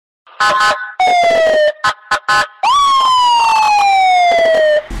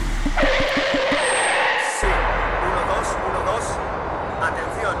Sí, 1-2, 1-2.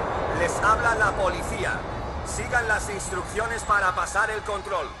 Atención, les habla la policía. Sigan las instrucciones para pasar el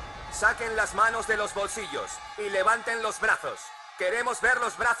control. Saquen las manos de los bolsillos y levanten los brazos. Queremos ver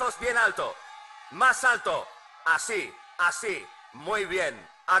los brazos bien alto. Más alto. Así, así. Muy bien.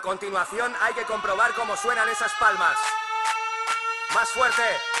 A continuación hay que comprobar cómo suenan esas palmas. Más fuerte,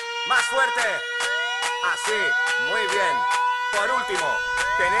 más fuerte. Así, muy bien. Por último,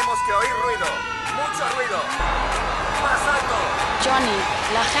 tenemos que oír ruido. Mucho ruido. Más alto. Johnny,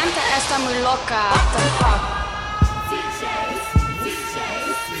 la gente está muy loca. What the fuck?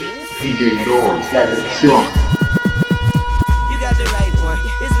 DJ Lord, la versión. You got the right one.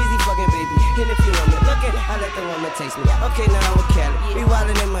 It's easy fucking baby. And if you want me, look at it, I let the woman taste me. Okay, now I'm with Cali. We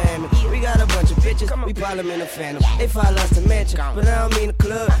wildin' in Miami. We got a bunch of bitches. We pile them in the phantom. They follow us to mansion, but I don't mean the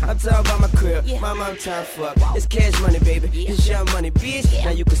club. I'm talking about my crib. Mama, I'm trying to fuck. It's cash money, baby. It's young money, bitch.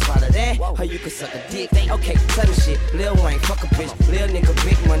 Now you can swallow that, or you can suck a dick. Okay, sudden shit. Lil Wayne, fuck a bitch. Lil nigga,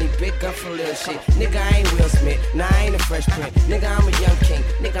 big money, big gun for lil shit. Nigga, I ain't Will Smith. Nah, I ain't a Fresh Prince. Nigga, I'm a young king.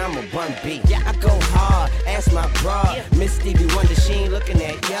 Nigga, I'm a bun B. I go hard. Ask my bra. Miss Stevie Wonder, she ain't looking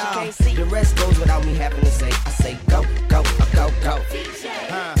at y'all. The rest goes without me having to say. I say go, go, go, go.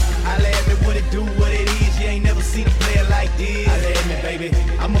 I let me what it do, what it is. You ain't never seen a player like this. I let me, baby.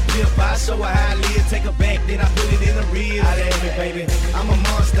 I'm a pimp, I show her how I live. Take her back, then I put it in the real. I let me, baby. I'm a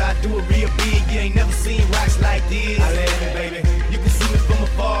monster, I do it real big. You ain't never seen rocks like this. I let me, baby. You can see me from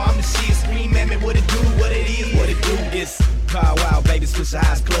afar. I'm the shit. Scream at me what it do, what it is, what it do. It's Car Wow, baby, switch your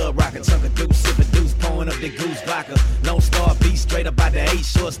eyes, club rockin', chunk of deuce, sip a deuce, pouring up the goose vodka. Lone Star beat straight up out the A,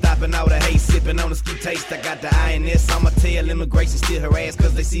 short stopping all the hay, sipping on the ski taste. I got the INS on my tail, immigration still harass,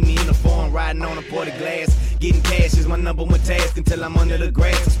 cause they see me in the foreign, riding on a ported glass. Getting cash is my number one task until I'm under the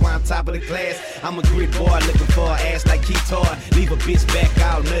grass, that's why I'm top of the class. I'm a grit boy, looking for an ass like Keytar. Leave a bitch back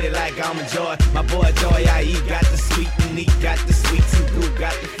out, nutty like Almond Joy. My boy Joy, I.E. got the sweet and neat, got the sweets and goo,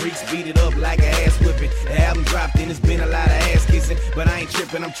 got the freaks, beat it up like an ass whipping. The album dropped and it's been a lot of ass kissing, but I ain't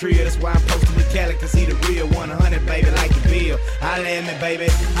tripping, I'm trio, that's why I'm posted with Cali, cause he the real 100, baby, like the bill. Holla at me, baby,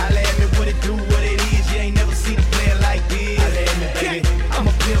 holla at me, what it do, what it is, you ain't never seen a player like this. Holla at me, baby, I'm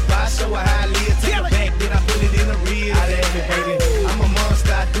a pimp, I show her how I live, take her back, then I put it in the real. Holla at me, baby, I'm a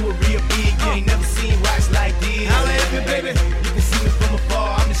monster, I do it real big, you ain't never seen rocks like this. Holla at me, baby, you can see me from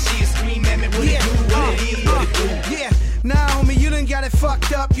afar, I'm the shit, scream at me, what it do, what it is, what it do. Yeah. Nah, homie, you done got it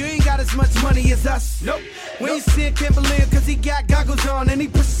fucked up. You ain't got as much money as us. Nope. When you see it, can't believe cause he got goggles on and he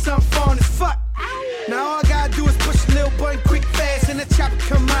pushes something foreign as fuck. Now all I gotta do is push a little button quick fast and the chopper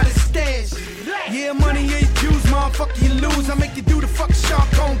come out of stash. Yeah, money ain't juice, motherfucker, you lose. I make you do the fucking Sean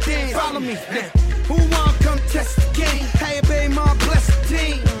Combs dance. Follow me now. Who wanna come test the game? Hey, baby, my blessed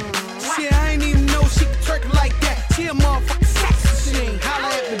team. Shit, I ain't even know she could twerk like that. She a motherfucking sex machine. Holla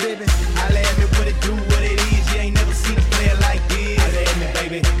at me, baby. Holla at me, what it do, what it is. You ain't never seen a player like this. Holla at me,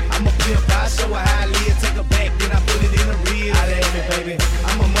 baby. I'm a pimp, I show her how I live. Take her back, then I put it in the real. Holla at me, baby.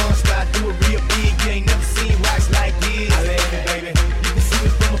 I'm a monster, I do it real big. You ain't never seen rocks like this. Holla at me, baby. You can see me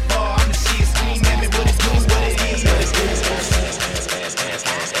from afar. I'm the shit. Scream at me, what it do, what it is.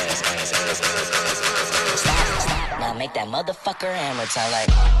 Stop. Now make that motherfucker hammer time like.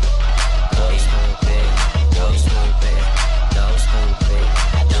 Go stupid, go stupid, go stupid.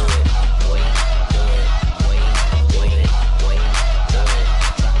 I do it, boy, do it, boy, do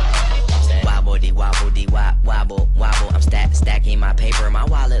it. Wobble dee wobble, I'm stacking my paper. My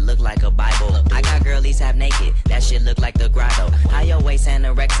wallet look like a Bible. I got girlies half naked, that shit look like the grotto. How your waist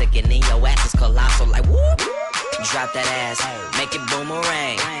anorexic and then your ass is colossal. Like whoop, drop that ass, make it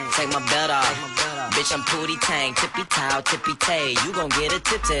boomerang. Take my belt off. Bitch, I'm Pootie Tang, tippy toe, tippy tay. You gon' get a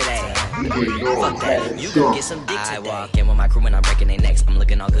tip today. Fuck that, you gon' get some dick today. I walk in with my crew and I'm breaking their necks. I'm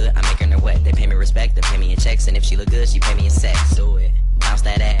looking all good, I'm making her wet. They pay me respect, they pay me in checks. And if she look good, she pay me in sex. Do it, bounce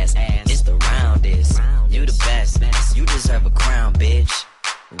that ass. It's the roundest. You the best, you deserve a crown, bitch.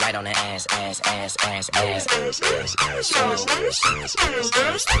 Right on the ass.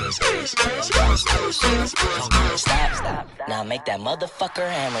 Stop. Now make that motherfucker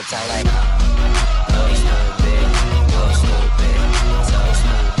hammer time like. Go stupid, so stupid.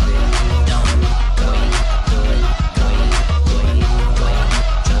 Don't do it.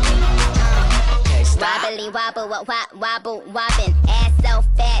 Okay, stop. Wobbly wobble, wobbin'. Ass so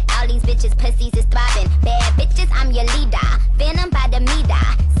fat, all these bitches pussies is throbbing. Bad bitches, I'm your leader. Venom by the meter.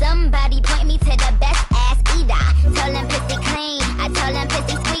 Somebody point me to the best ass eater. Tell them pussy clean, I tell them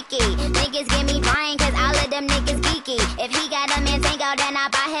pussy squeaky. Niggas give me brain cause all of them niggas geeky. If he got a Mantango, then I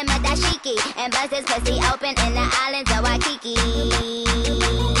buy him a dashiki. And bust his pussy open in the islands of Waikiki.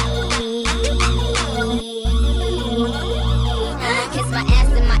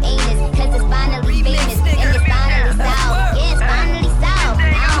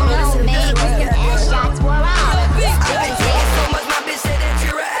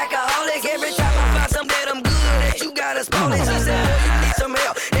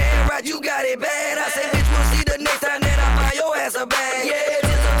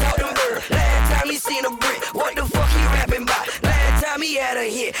 had a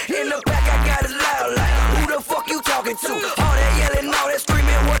hit. In the back, I got it loud like, who the fuck you talking to? All that yelling, all that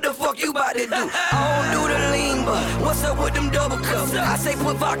screaming, what the fuck you about to do? I don't do the lean, but what's up with them double cups? I say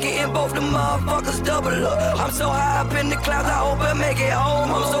put vodka in both the motherfuckers, double up. I'm so high up in the clouds, I hope I make it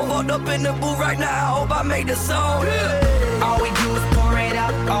home. I'm so fucked up in the booth right now, I hope I make the song. All we do is pour it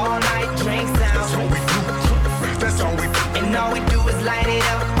up all night, drink sound. That's all we do. That's all we do. And all we do is light it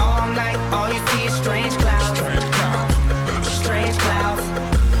up all night. All you see is strange clouds. Strange clouds.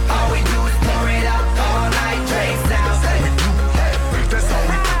 All we do is pour it up all night, drink sound. That's all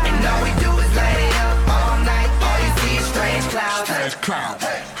we do. And all we do is light it up all night. All you see is strange clouds.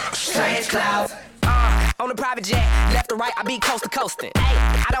 Strange clouds. On the private jet, left to right, I be coast to coastin'. Ay,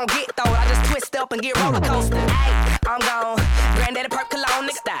 I don't get thrown, I just twist up and get roller coaster. Ay, I'm gone, granddaddy perp cologne,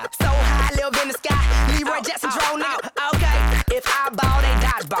 nigga style. So high, live in the sky, Leroy Jetson drone, nigga. Okay, if I ball, they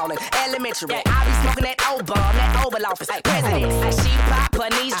dodgeballin'. Elementary, I be smoking that old bomb, that Oval Office. Presidents, she pop, her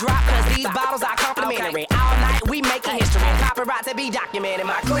knees drop, cause these bottles are complimentary. All night, we making history. Paparazzi be documenting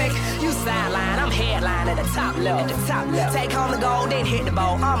my clique. You sideline, I'm headline at the top level. Take home the gold, then hit the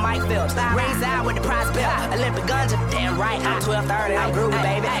bowl. I'm Mike Phillips, raise out with the prize bill. Olympic guns, damn right, I'm 12:30, I'm groovy,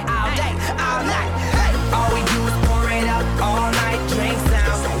 baby. All day, all night. All we do is pour it up all night, drink sound.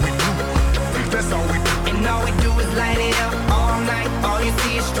 That's all we do. That's all we do. And all we do is light it up all night. All you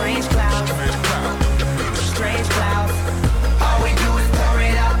see is strange clouds. Strange clouds. All we do is pour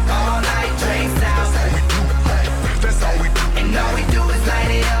it up all night, drink sound. That's all we do. And all we do is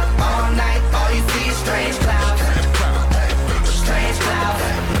light it up all night. All you see is strange clouds. Strange clouds.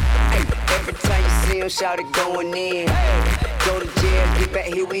 Every time you see him, shout it going in. Go to jail, get back,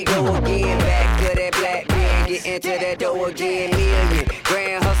 here we go again. Back to that black man, get into that dough again. Million,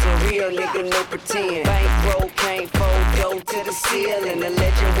 grand hustle, real nigga, no pretend. Bankroll can't fold, go to the ceiling. The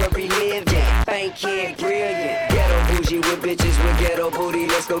legend where we live, yeah. Bank kid, brilliant. Ghetto bougie with bitches with ghetto booty.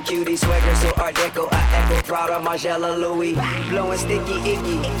 Let's go cutie, swagger, so art deco. I echo, Prada, Margiela, Louis. Blowing sticky,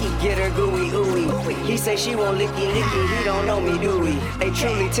 icky, get her gooey, ooey. He say she won't licky, he don't know me, do we? Hey,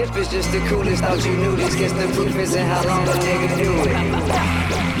 truly, Tip is just the coolest, thought you knew this. Guess the proof is in how long a nigga do it.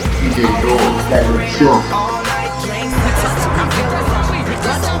 DJ Norms, la selección. All night drinks,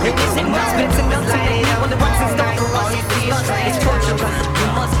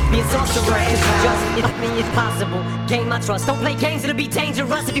 it's possible. Gain my trust. Don't play games, it'll be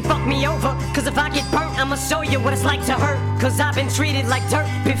dangerous if you fuck me over. Cause if I get burnt, I'ma show you what it's like to hurt. Cause I've been treated like dirt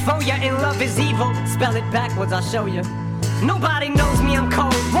before you, and love is evil. Spell it backwards, I'll show you. Nobody knows me, I'm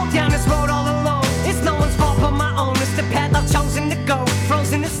cold. Walk down this road all alone. It's no one's fault but my own. It's the path I've chosen to go.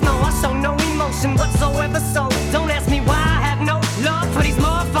 Frozen in snow, I show no emotion whatsoever. So don't ask me why I have no love for these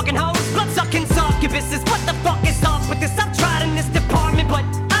motherfucking hoes. Blood-sucking succubuses. What the fuck is off with this? I've tried in this department, but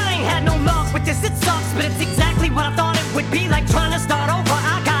I ain't had no luck with this. It sucks, but it's exactly what I thought it would be. Like trying to start over.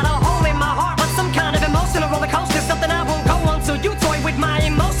 I got a hole in my heart, but some kind of emotional roller coaster. Something I won't go on, so you toy with my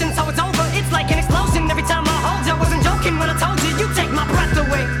emotions. So it's over, it's like an explosion. Every time I hold you, I wasn't joking when I told you. You take my breath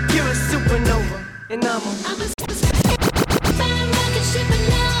away. You're a supernova, and I'm a rocket ship and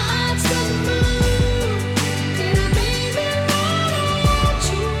now I'm still the moon. And I baby right at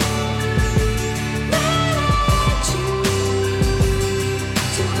you, right at you.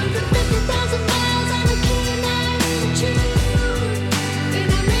 250,000 miles on the key night in June. And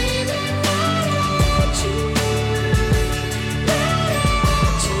I baby right at you, right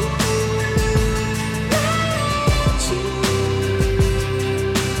at you, right at you.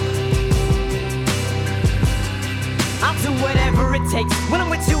 I'll do whatever it takes. When I'm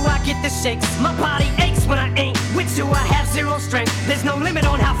with you, I get the shakes. My body aches when I ain't with you. I have zero strength. There's no limit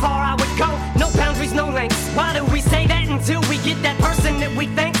on how far I would go. No boundaries, no lengths. Why do we say that until we get that person that we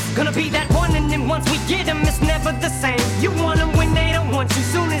think's gonna be that one? And then once we get them, it's never the same. You want them when they don't want you.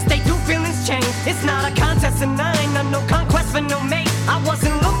 Soon as they do, feelings change. It's not a contest, and I ain't on no conquest for no mate. I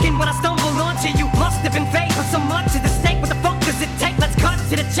wasn't looking when I stumbled onto you. Must have been fate. Put so much at the stake. What the fuck does it take? Let's cut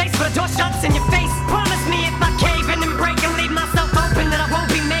to the chase, but the door shuts in your face. Promise me if I cave in and break and leave myself open, that I won't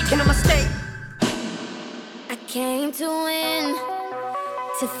be making a mistake. I came to win,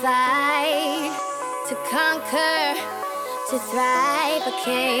 to fight, to conquer, to thrive. I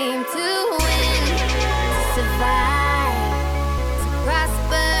came to win, to survive, to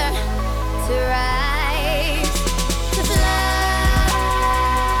prosper, to rise, to fly.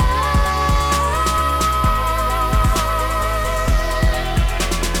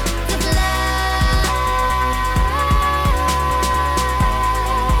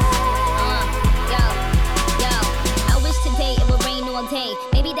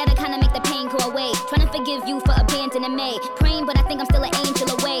 Maybe that'll kinda make the pain go away. Trying to forgive you for abandoning me. Praying, but I think I'm still an angel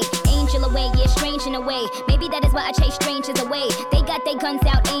away. Angel away, yeah, strange in a way. Maybe that is That's why I chase strangers away. They got their guns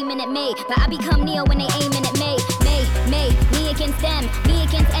out aiming at me, but I become Neo when they aiming at me. Me against them, me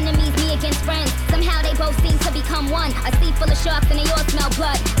against enemies, me against friends. Somehow they both seem to become one. A sea full of sharks and they all smell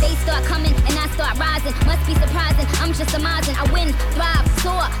blood. They start coming and I start rising. Must be surprising, I'm just amazing. I win, thrive,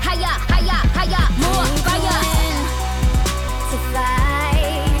 soar, higher, higher, higher, more fire. To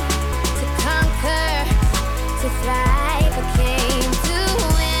fight, to conquer, to thrive. I came to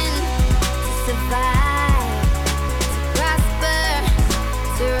win, to survive, to prosper,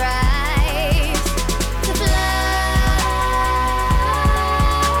 to rise, to fly.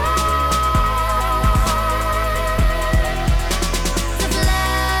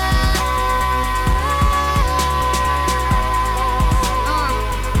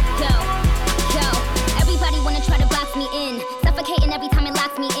 Every time it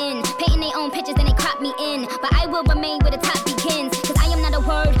locks me in, painting their own pictures and they crop me in. But I will remain where the top begins. Cause I am not a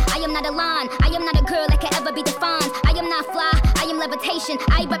word, I am not a line. I am not a girl that can ever be defined. I am not fly, I am levitation.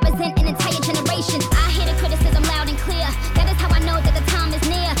 I represent an entire generation. I hear the criticism loud and clear. That is how I know that the time is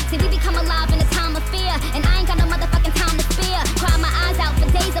near. See, we become alive in a time of fear. And I ain't got no motherfucking time to spare. Cry my eyes out for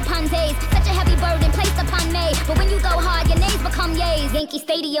days upon days. Such a heavy burden placed upon me. But when you go hard, your names become yays. Yankee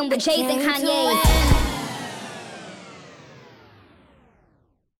Stadium with Jays and Kanye's.